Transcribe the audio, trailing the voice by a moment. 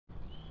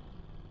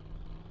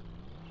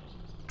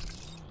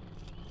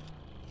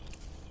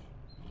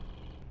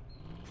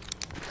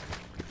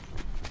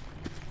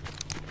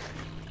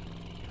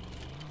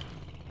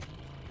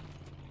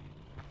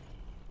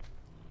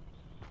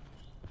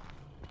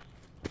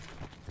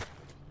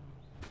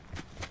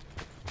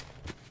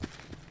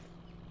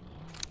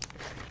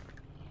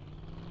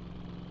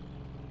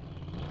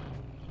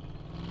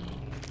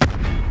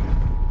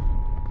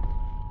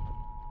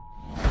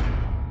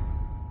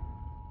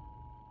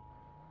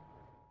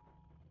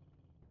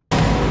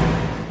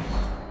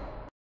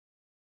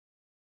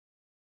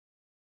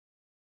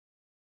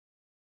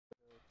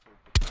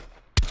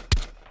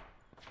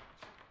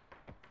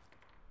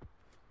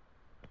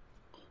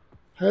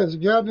Has a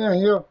guy down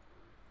here,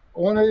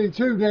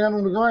 182 down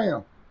on the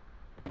ground.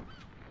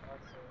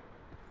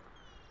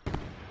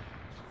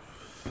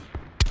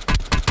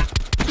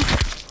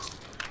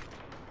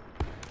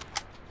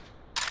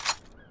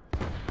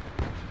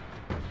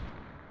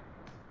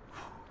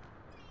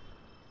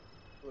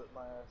 Flip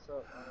my ass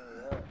up, I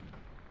know that.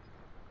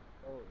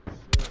 Holy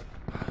shit.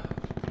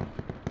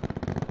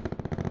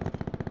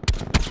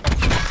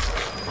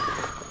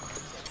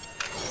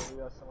 Oh, we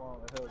got someone on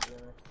the hill,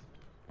 Jimmy.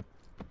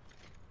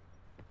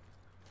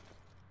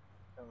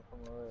 Coming from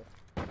the left.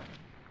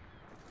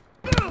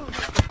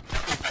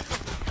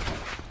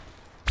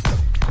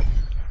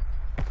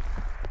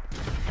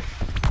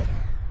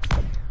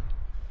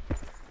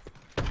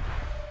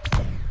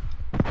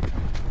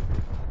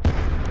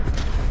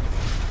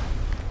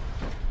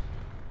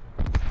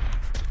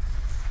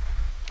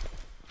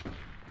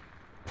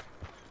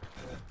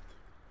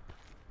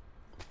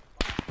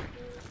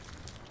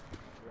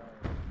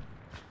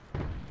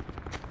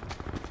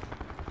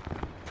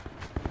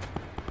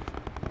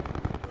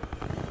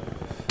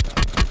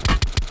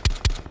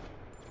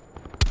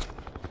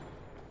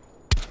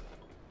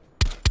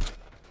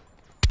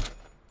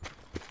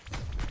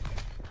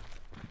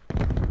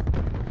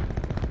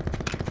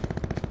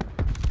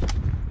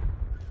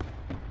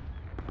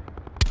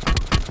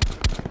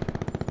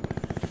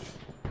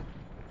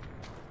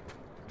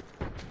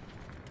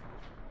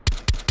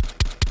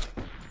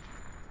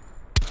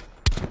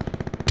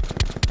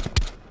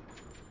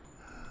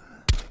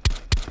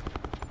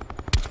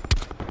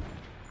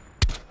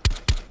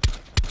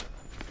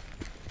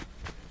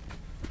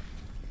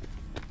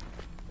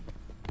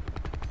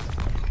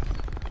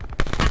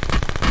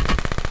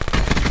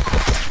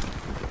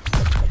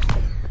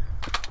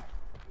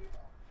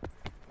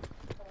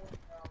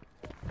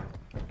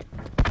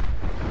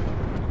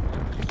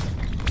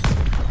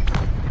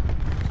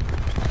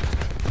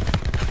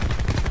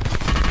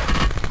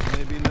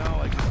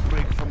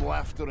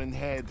 And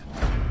head.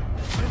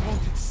 I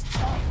want it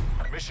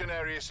stopped. Mission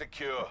area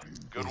secure.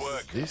 Good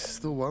work. Is this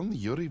the one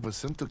Yuri was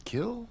sent to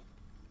kill?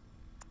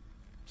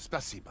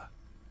 Spasiba.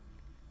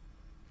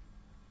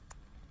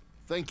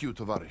 Thank you,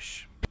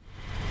 Tovarish.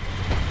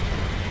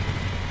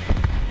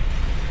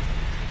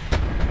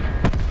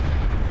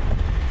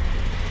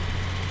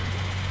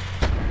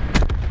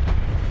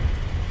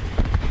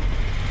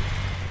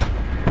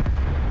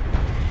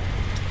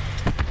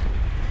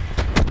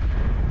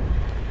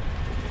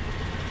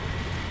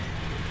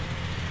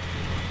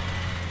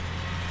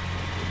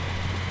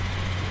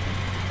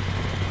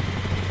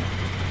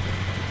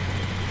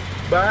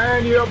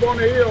 Behind you up on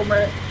the hill,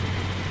 man.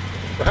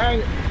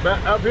 Behind you.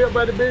 Up here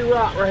by the big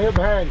rock right here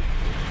behind you.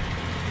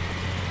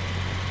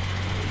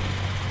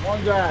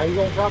 One guy, he's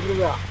on top of the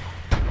rock.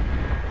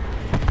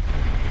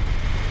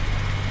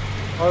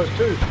 Oh, there's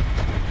two.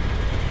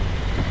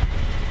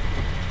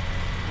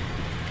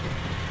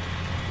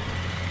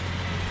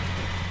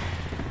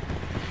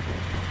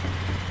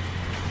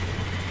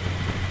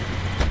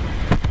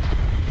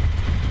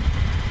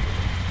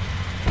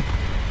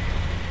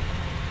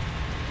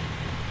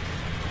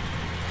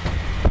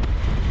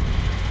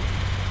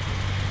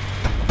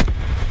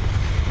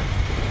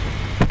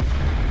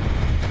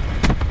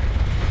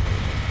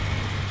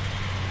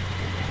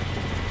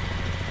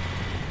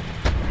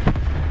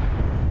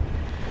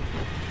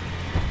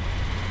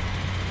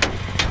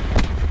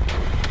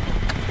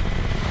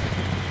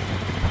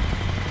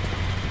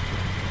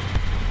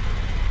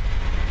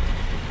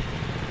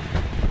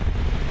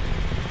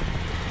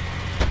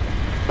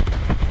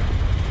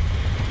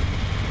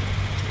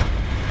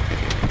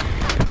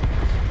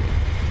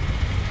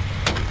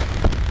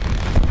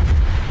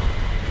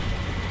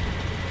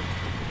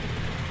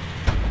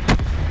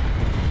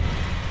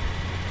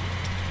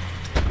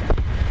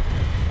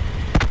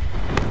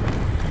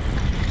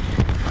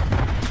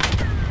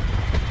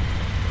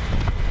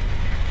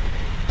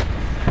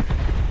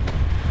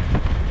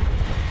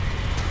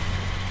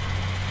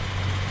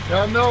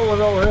 I know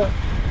what's over here.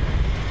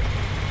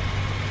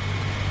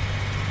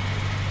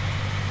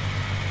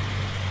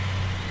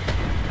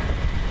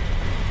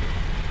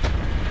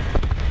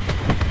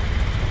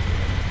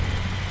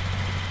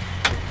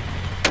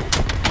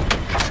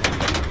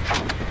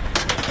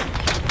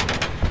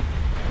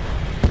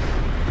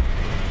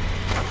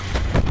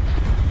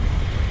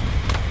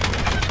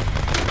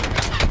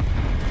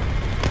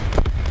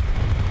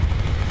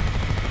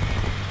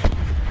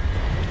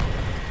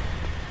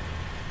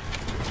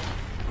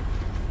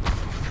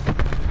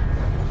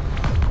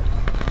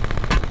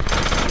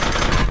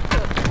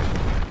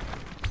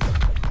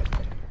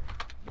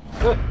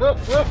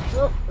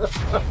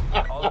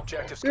 All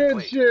objectives Good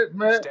complete. shit,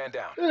 man. Stand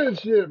down. Good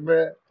shit,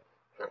 man.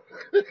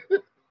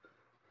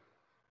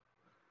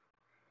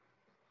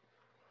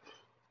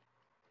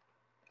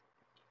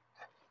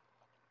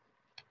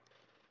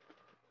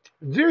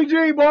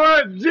 GG,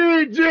 boy.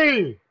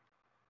 GG.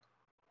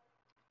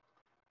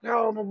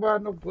 Y'all don't know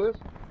about no pussy.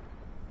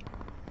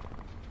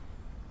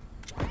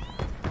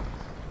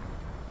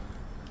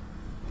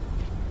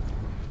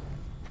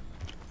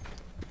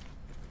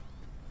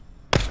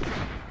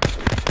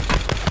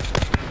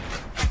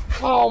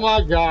 Oh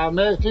my God,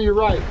 man! To your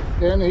right,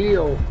 in the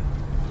hill.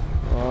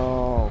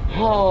 Oh.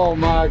 Oh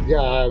my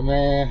God,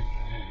 man!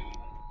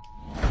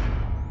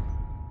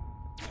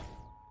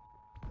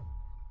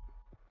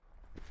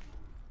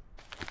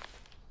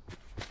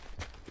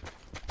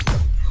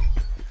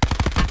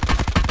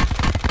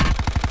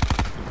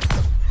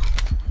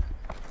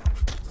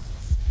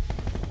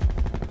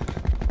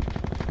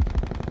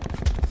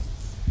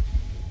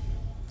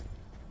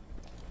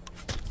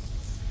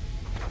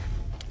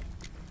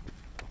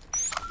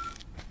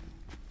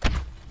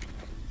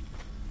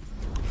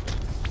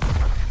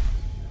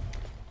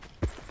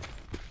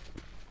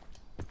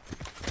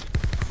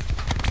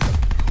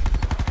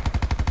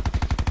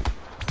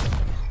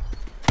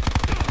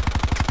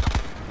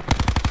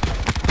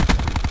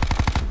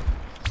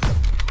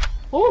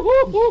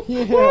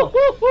 Yeah.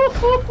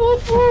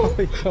 Oh,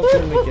 he jumped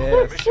in the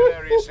gas. Mission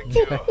area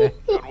secure.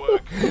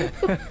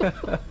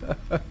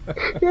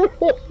 Good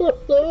work.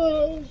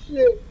 Oh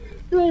shit!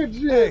 Good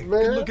shit, man.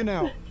 Good looking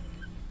out.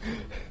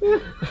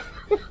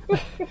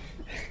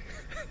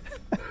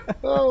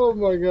 Oh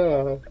my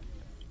God.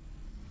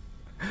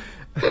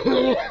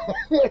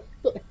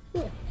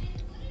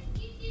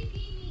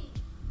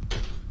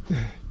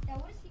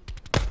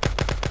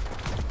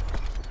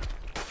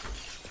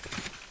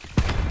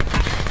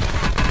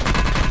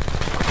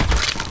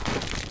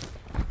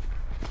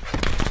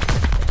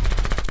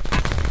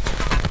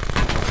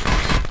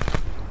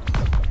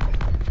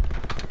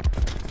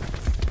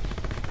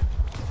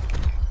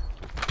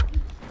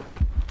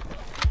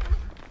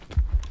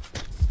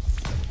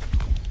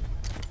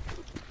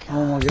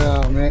 Oh my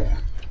God, man.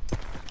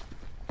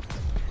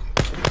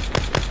 Eat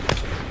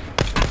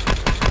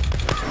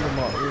him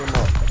up, eat him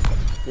up.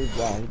 Big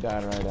guy, he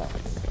died right out.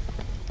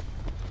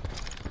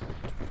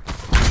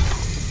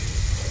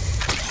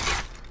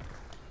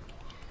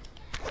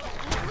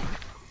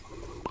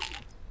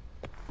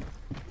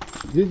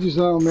 Get you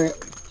some, man.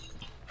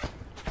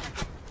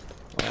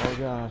 Oh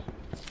God.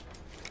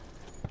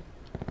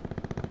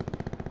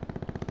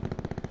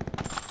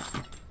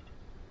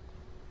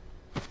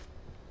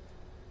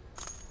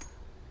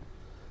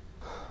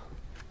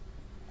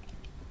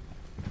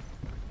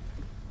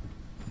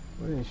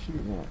 What are they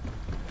shooting at?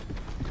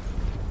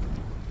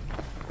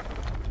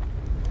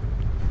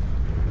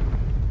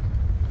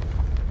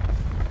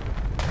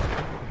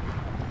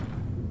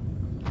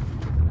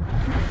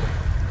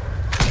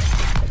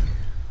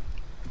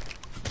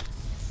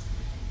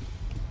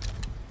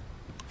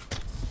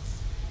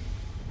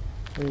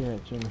 Where you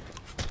at, Jimmy?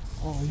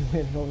 Oh, you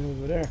landed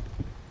over there.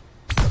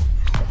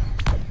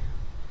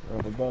 Right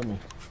up above me.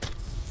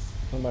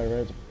 Somebody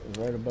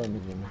right above me,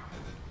 Jimmy.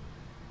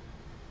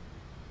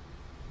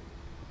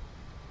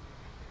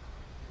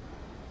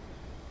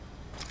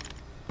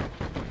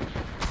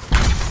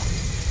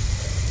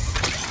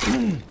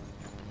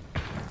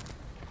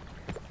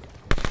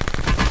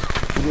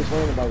 You just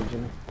learned about it,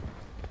 Jimmy.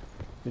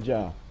 Good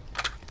job.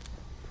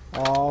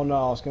 Oh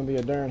no, it's gonna be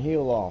a darn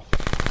heel off.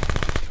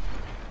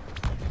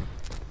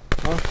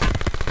 Huh?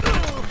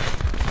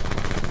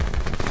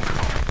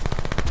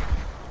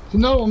 It's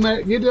another one,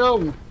 man. Get the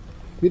other one.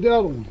 Get the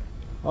other one.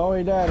 Oh,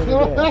 he died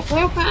again. We got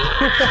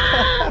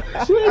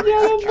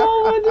a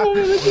moment on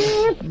it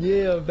again.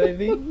 Yeah,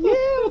 baby.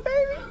 Yeah,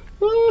 baby.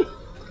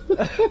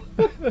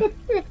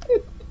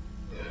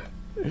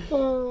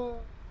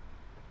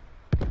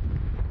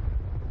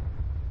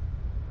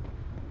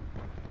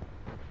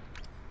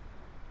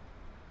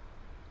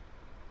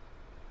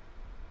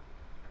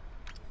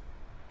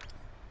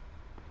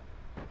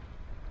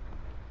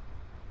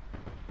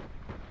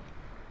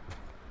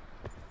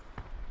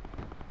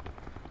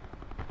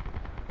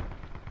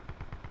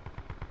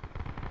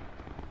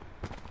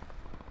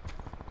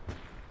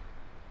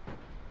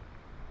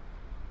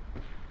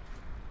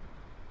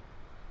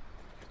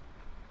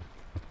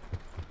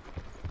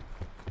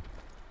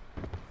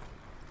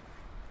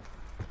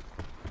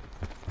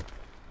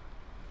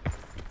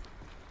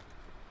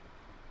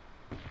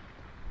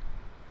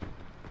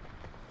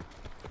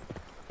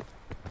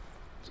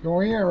 It's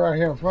going in right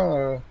here in front of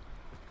us.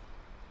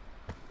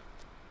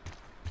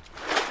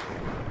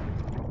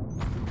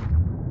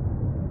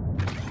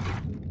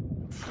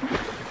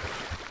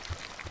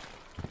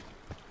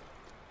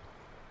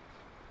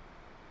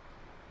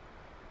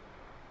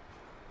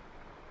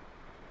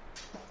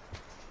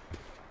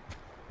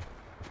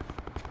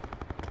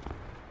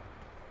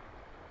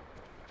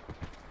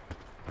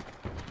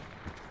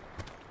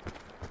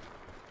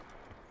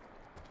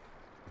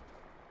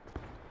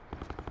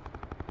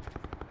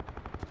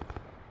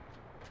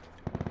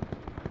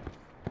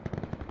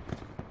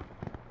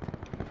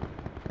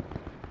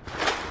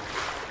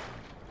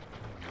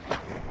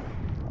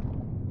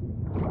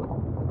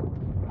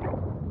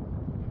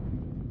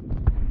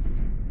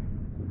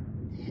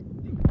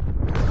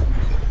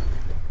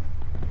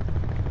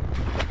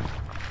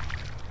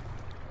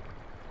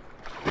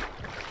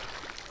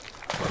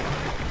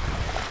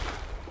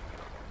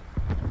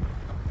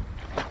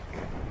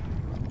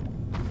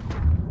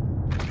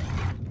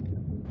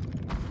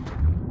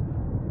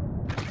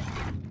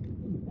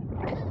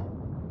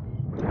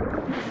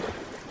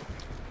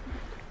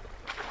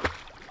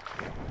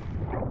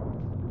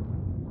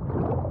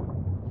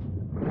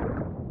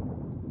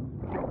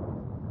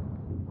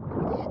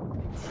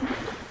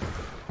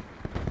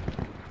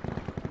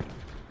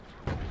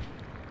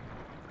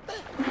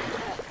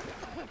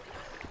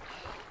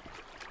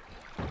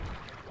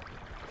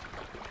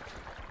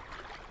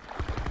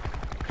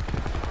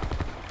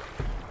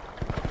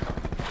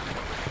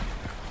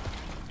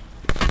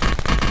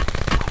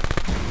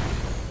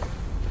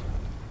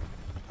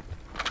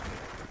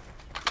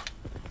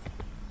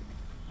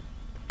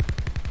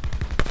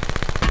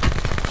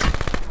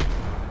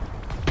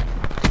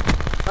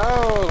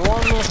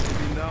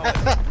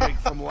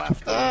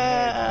 laughter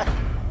and head.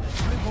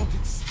 Why won't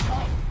it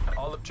stop?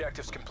 All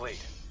objectives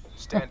complete.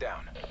 Stand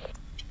down.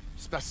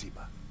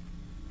 Spasiba.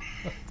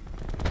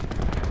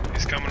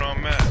 He's coming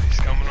on Matt. He's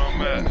coming on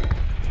Matt.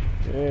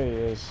 There he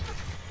is.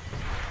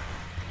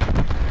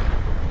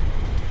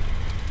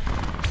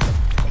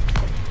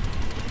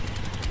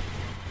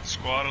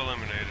 Squad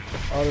eliminated.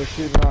 Oh, they're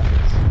shooting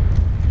rockets.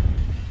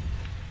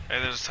 Hey,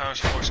 there's a time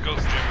for scope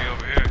Jimmy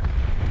over here.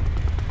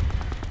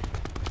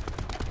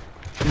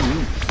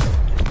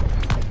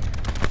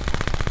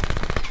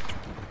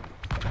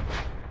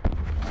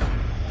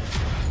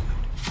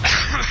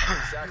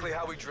 Exactly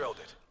how we drilled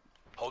it.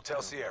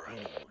 Hotel Sierra.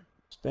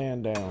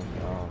 Stand down,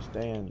 y'all.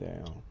 Stand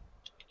down.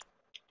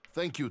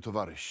 Thank you,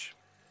 Tavarish.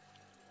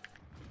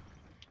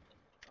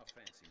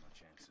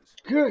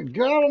 Good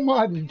God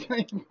Almighty,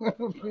 James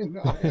went up in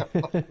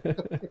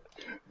the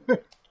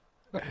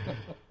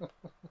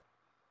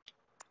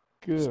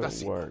Good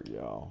Spasiba. work,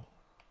 y'all.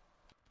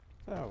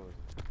 That was.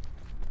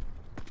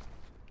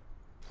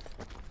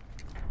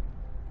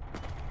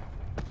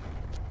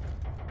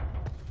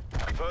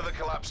 Further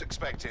collapse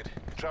expected.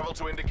 Travel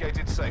to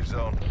indicated safe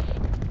zone.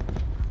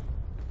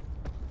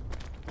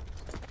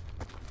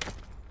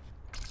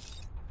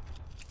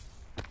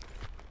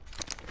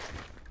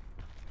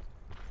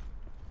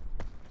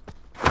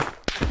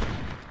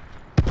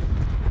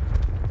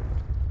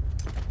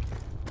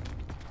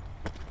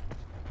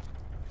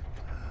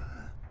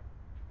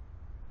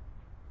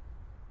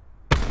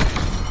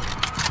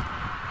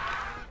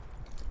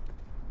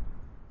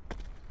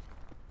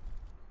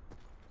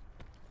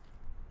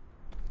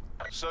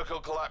 Circle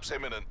collapse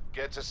imminent.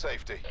 Get to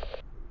safety.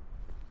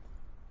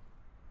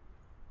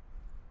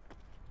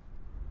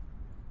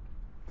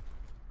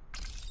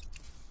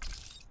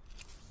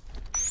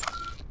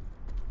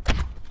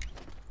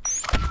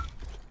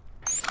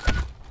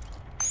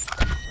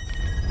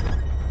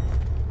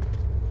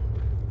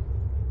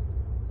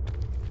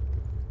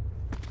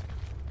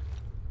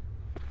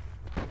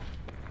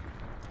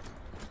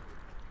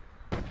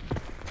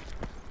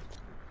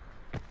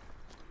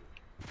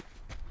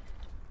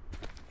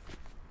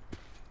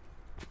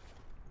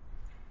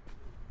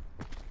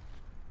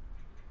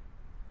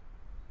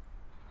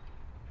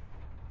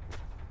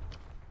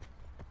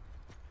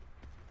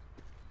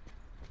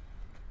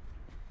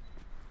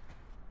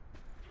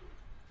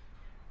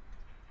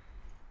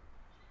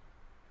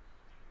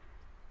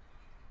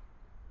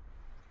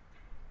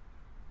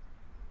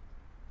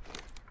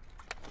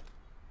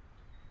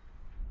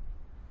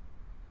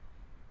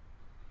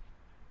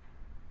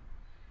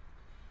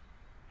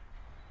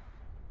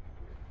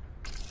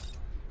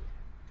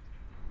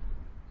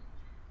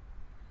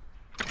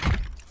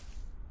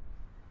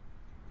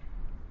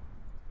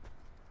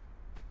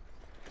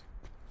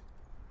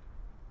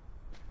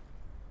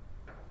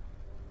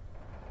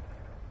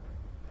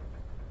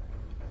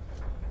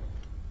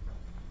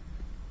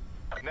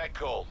 Net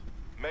call.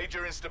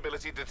 Major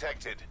instability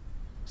detected.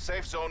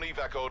 Safe zone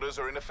evac orders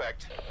are in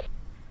effect.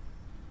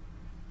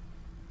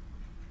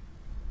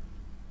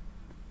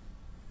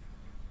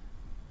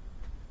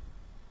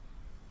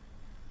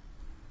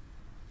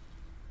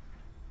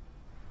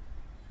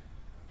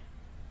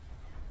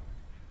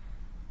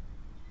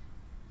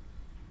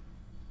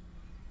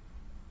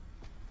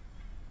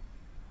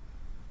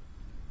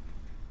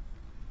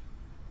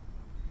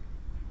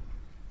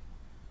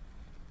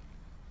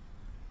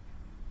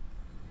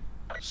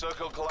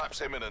 Circle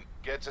collapse imminent.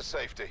 Get to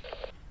safety.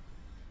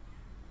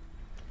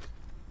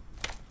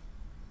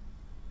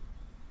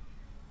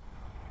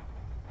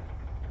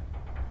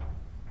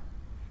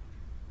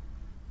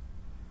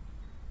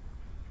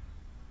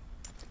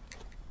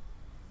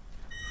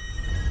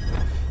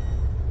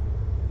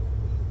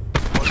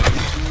 What you do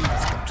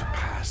has come to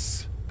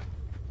pass.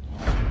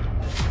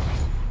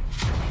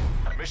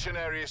 Mission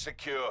area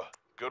secure.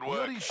 Good We work.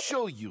 already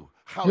show you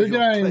how Good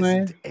your game,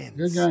 man. pleasant ends.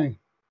 Good game.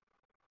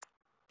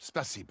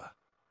 Spasiba.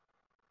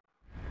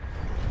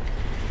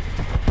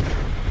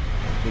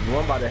 There's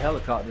one by the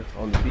helicopter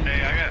on the beach.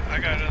 Hey, I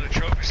got another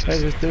trophy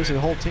system. Hey, there's a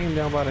whole team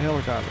down by the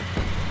helicopter.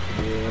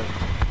 Yeah.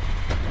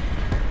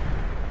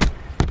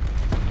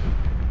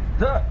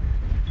 What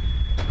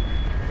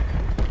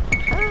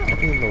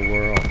in the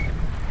world?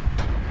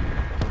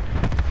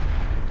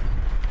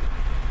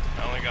 I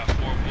only got 4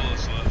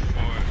 bullets left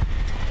for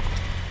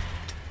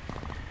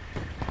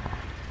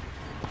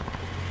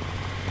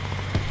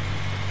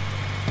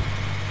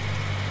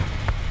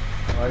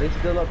it. Are they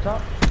still up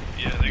top?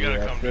 Yeah, they gotta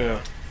Yeah, come still.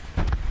 down.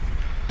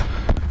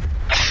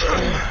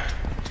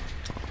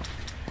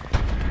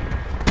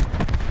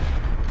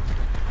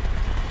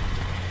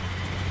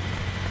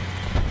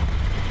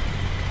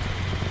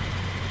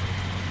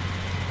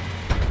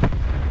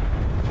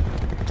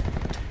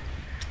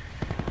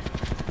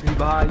 He's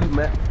behind you,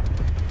 Matt.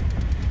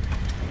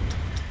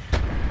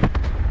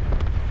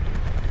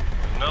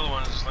 Another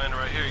one is just landing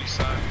right here, east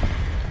side.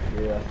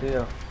 Yeah, I see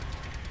him.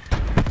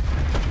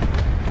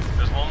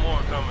 There's one more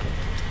coming.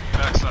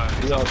 Backside.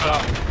 He's He's up on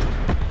top. top.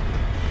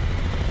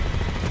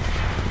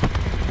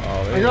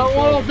 Oh, there I got you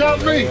one go. on top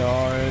of me. They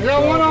are in I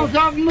got one trouble. on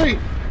top of me.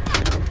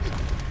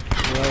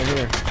 Right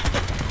here.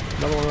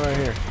 Another one right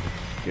here.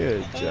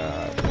 Good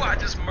job. Oh, I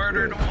just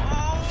murdered him.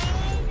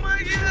 Oh my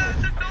god,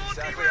 the dog.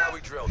 Exactly how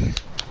we drilled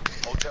it.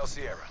 Hotel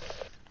Sierra.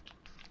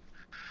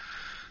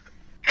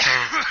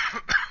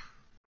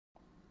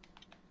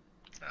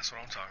 That's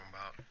what I'm talking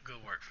about. Good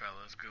work,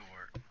 fellas. Good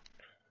work.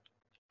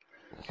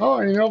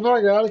 Oh, you know if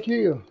I got a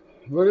kill,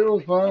 but it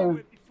was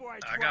fun.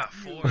 I got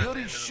 4 at the Let end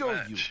me of the show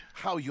you match.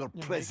 how your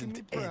You're present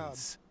making me proud.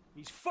 ends.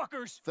 These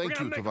fuckers. Thank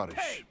we're you, gonna make 'em Tavares.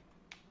 pay.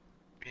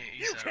 Me and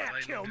You Eastside can't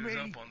lighting kill dudes me.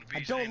 up on the I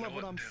beach, don't they love know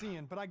what I'm to do.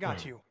 seeing, but I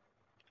got you.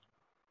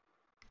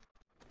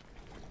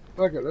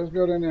 Fuck it, let's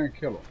go down there and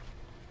kill him.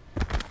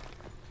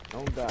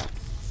 Don't die.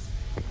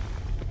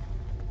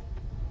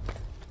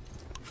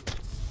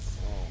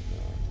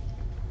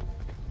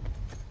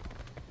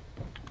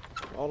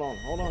 Oh no.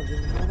 Hold on,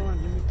 Jimmy. Hold on,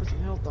 Jimmy. Put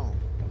some health on.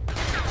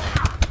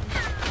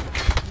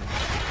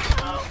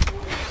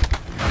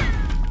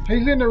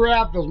 He's in the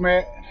Raptors,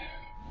 man.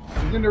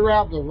 He's in the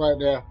Raptors right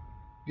there.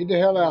 Get the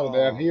hell out of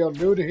there. He'll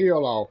do the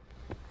heel off.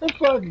 This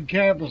fucking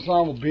camping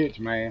son of a bitch,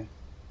 man.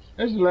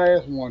 This is the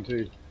last one,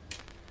 too.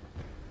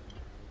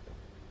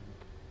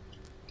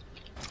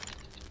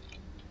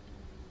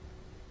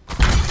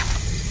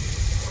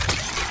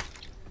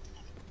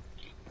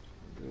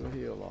 Do a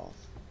heel off.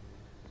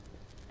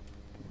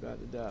 You about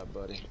to die,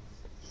 buddy.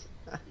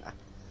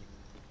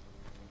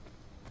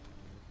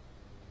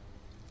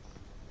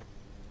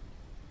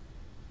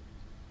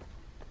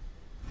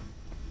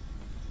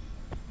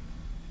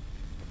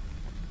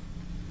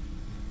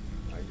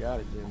 I got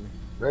it, Jimmy.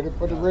 Ready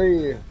for the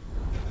red.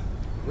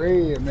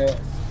 Red, man.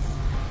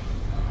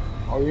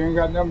 Oh, you ain't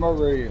got nothing but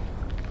red.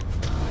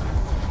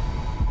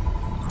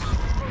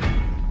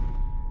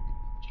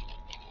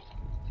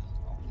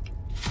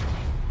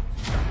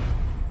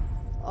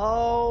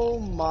 Oh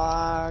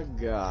my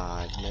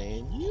god,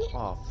 man. You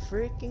are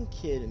freaking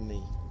kidding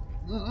me.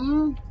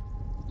 Mm-mm.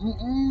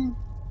 Mm-mm.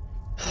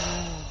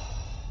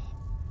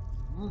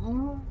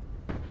 Mm-mm.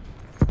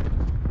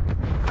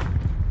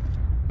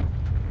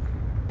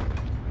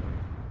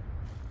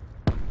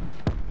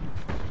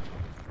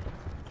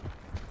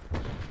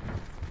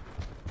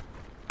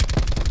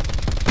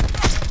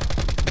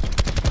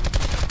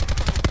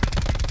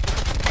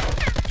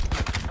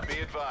 Be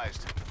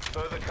advised.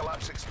 Further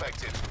collapse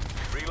expected.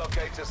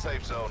 Relocate to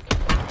safe zone.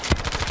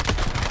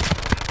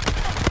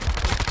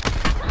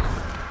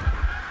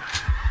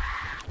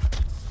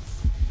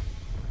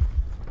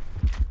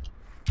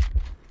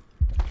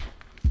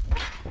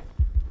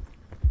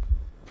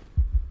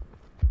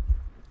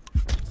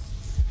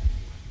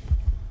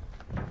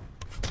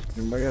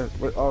 Anybody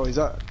got, oh, he's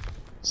up.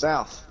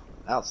 South.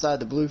 Outside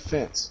the blue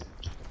fence.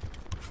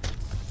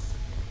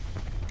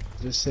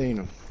 Just seen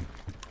him.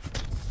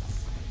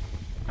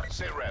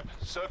 Sit rep.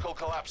 Circle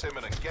collapse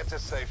imminent. Get to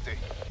safety.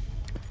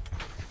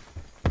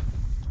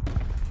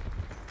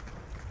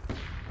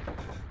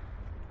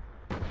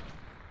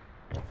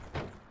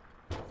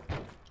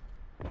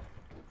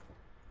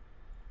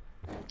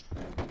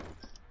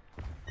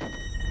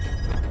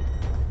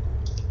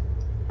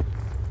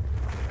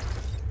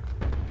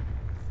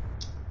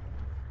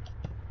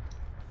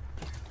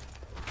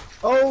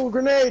 Oh,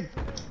 grenade!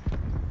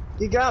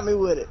 He got me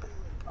with it.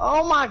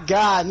 Oh my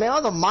god, man, I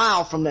was a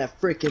mile from that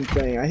freaking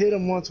thing. I hit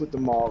him once with the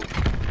maul.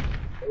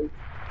 Oh,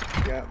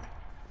 got me.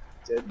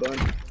 Dead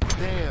Bundy.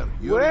 There,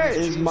 Where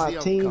is my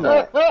team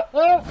at?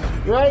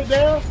 Right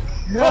there.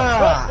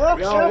 God,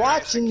 y'all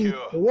watching the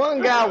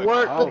one guy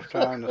work. I was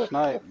trying to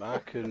snipe, but I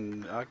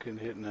couldn't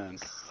hit none.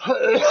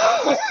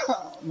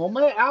 Well,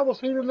 man, I was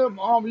hitting up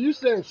you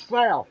said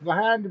south,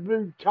 behind the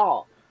blue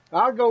top.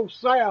 I go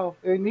south,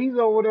 and he's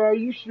over there,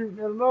 you shooting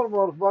at another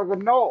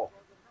motherfucker north.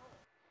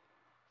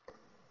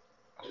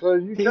 So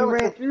you He kind of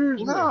ran.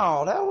 confused me.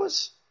 No, that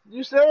was.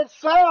 You said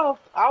south,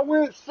 I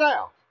went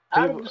south.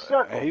 Out of the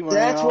circle. He ran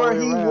That's all where the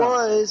way he around.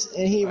 was,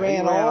 and he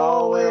ran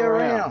all the way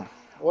around.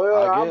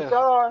 Well, I I'm guess.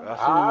 sorry. I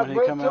seen him when he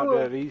went come to out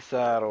him. that east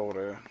side over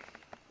there.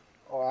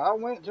 Oh, I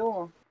went to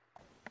him.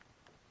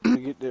 To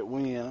get that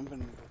win. I'm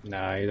finna...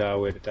 Nah, he's all the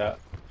way at the top.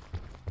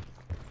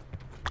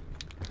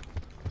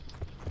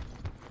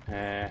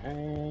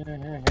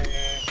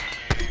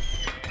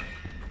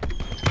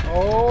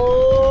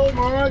 Oh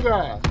my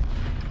God.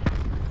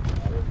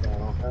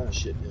 Got all kind of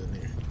shit down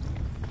there.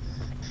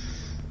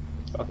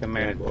 Fucking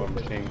mandatory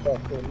machine.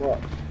 Fuck him up.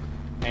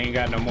 Ain't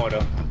got no more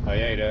though. Oh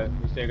yeah, he does.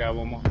 You still got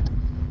one more.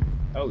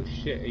 Oh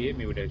shit, he hit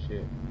me with that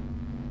shit.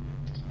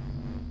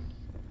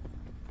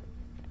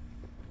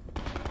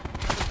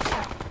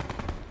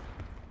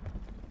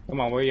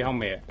 Come on, where your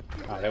homie at?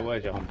 Oh, that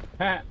was your homie.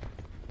 Ha!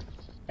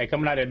 Hey,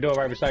 coming out that door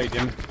right beside you,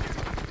 Jimmy.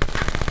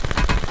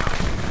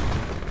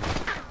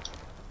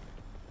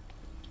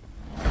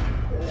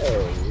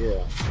 Oh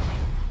yeah.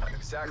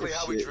 Exactly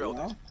how we Shit, drilled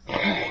you know?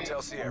 it.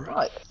 Hotel Sierra.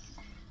 Right.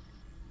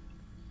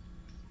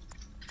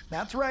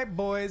 That's right,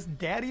 boys.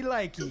 Daddy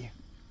likey.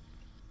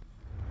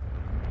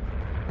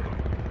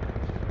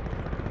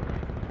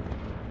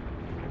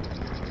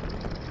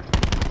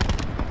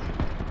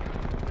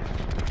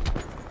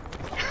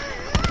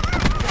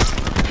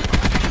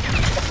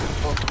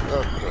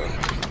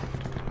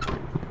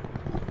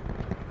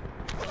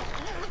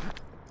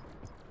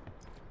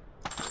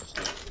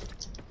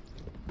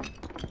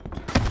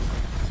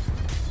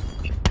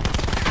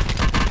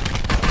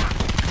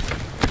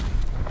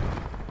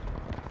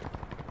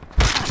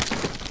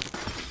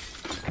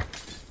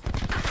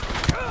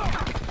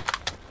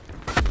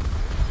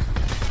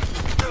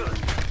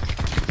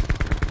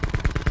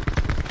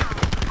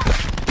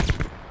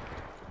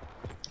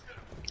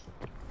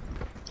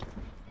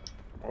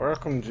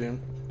 Welcome,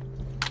 Jim.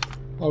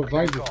 Oh,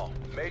 thank you. Call.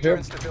 Major Yep.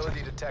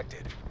 instability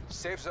detected.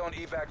 Safe zone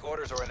evac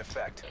orders are in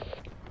effect.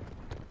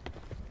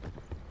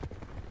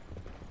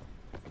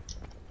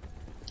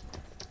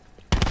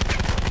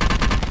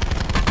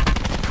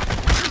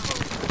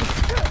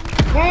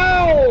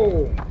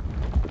 Oh!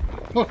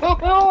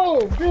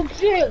 Oh! Good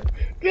shit!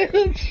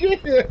 Good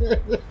shit!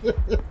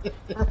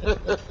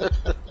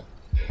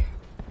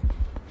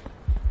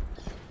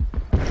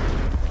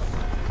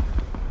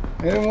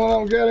 Anyone of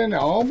them got any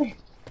armor?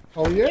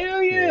 Oh,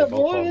 yeah, both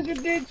boy, of look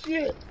at that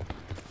shit.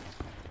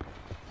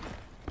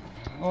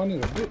 Oh, I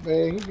need a bit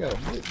bag. He got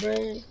a bit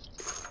bag.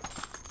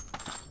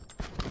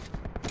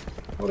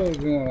 What other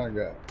gun I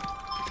got?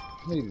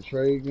 I need a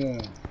trade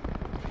gun.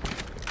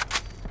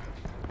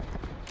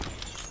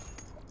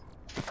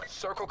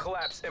 Circle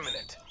collapse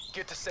imminent.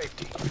 Get to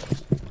safety.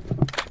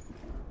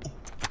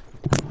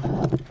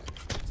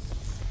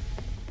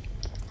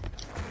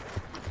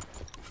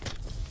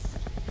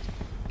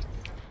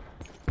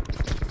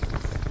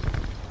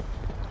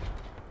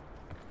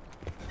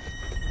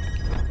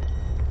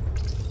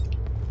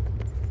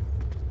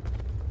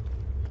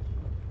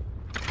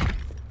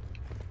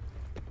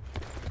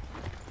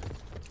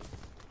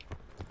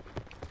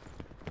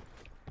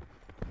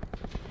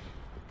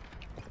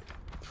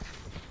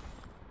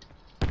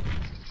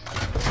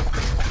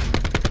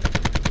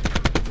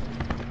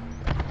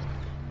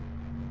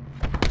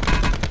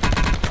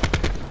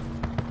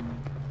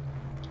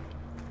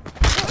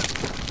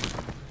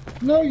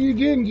 No, you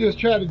didn't just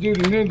try to do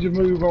the ninja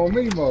move on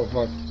me,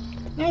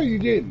 motherfucker. No, you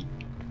didn't.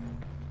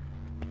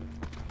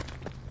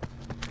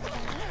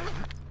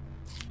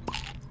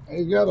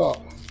 He got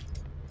off.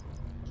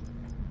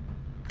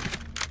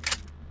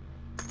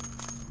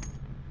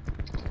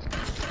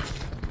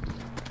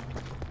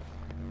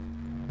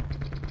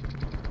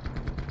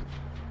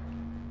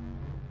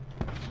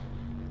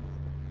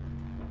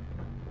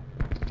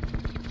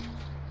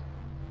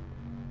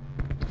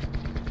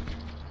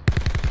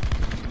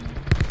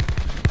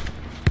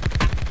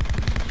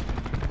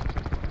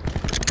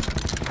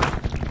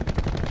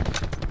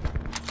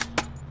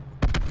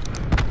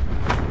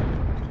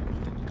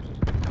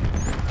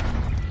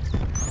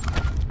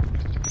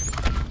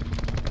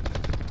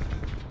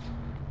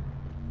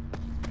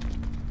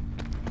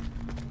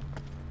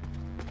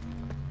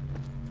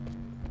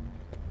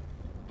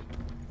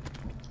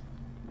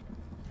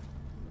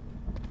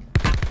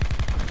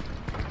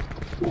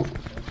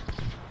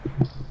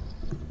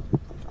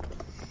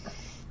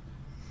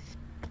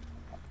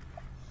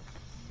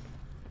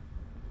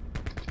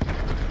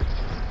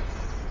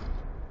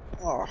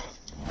 Oh,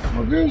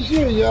 Well, good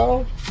shit,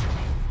 y'all.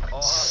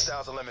 All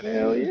hostiles eliminated.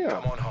 hell yeah.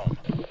 Come on home.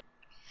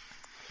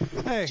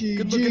 Hey,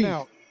 good GG. looking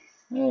out.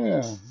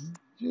 Yeah.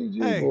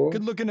 GG, Hey, boy.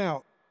 good looking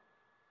out.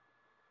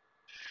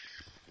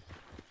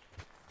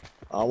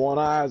 I want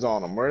eyes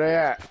on them. Where they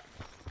at?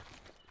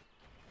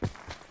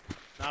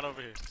 Not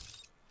over here.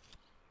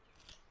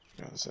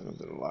 Gotta send them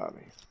to the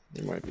lobby.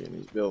 They might be in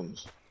these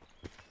buildings.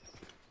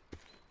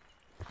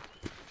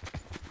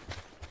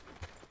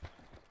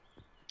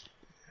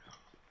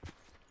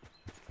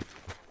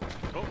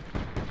 Oh.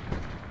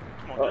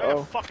 Come on, dude. I Uh-oh.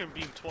 got fucking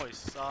beamed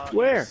twice.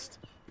 Where? East.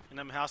 In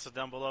them houses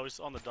down below. He's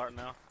on the dart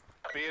now.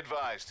 Be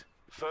advised.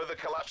 Further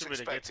collapse Should be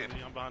able to get to expected.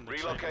 me. I'm behind the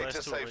Relocate to last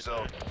two safe right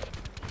zone.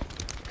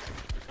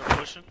 there. They're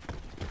pushing.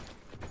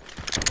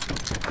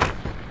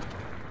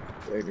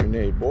 Take a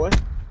grenade, boy.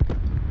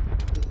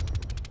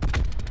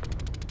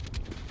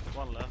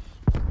 One left.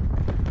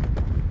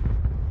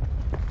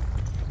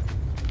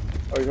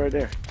 Oh, he's right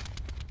there.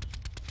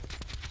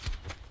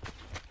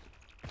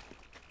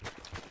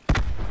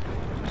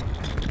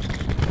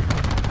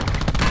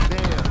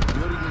 There,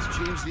 Yuri has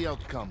changed the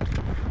outcome.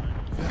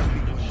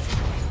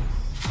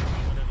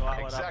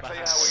 Exactly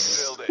how we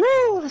drilled it.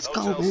 Woo, let's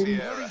go, Hotel baby.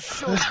 Sierra.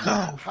 Show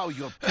you how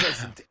your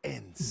present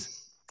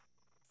ends.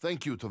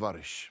 Thank you,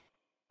 Tovarish.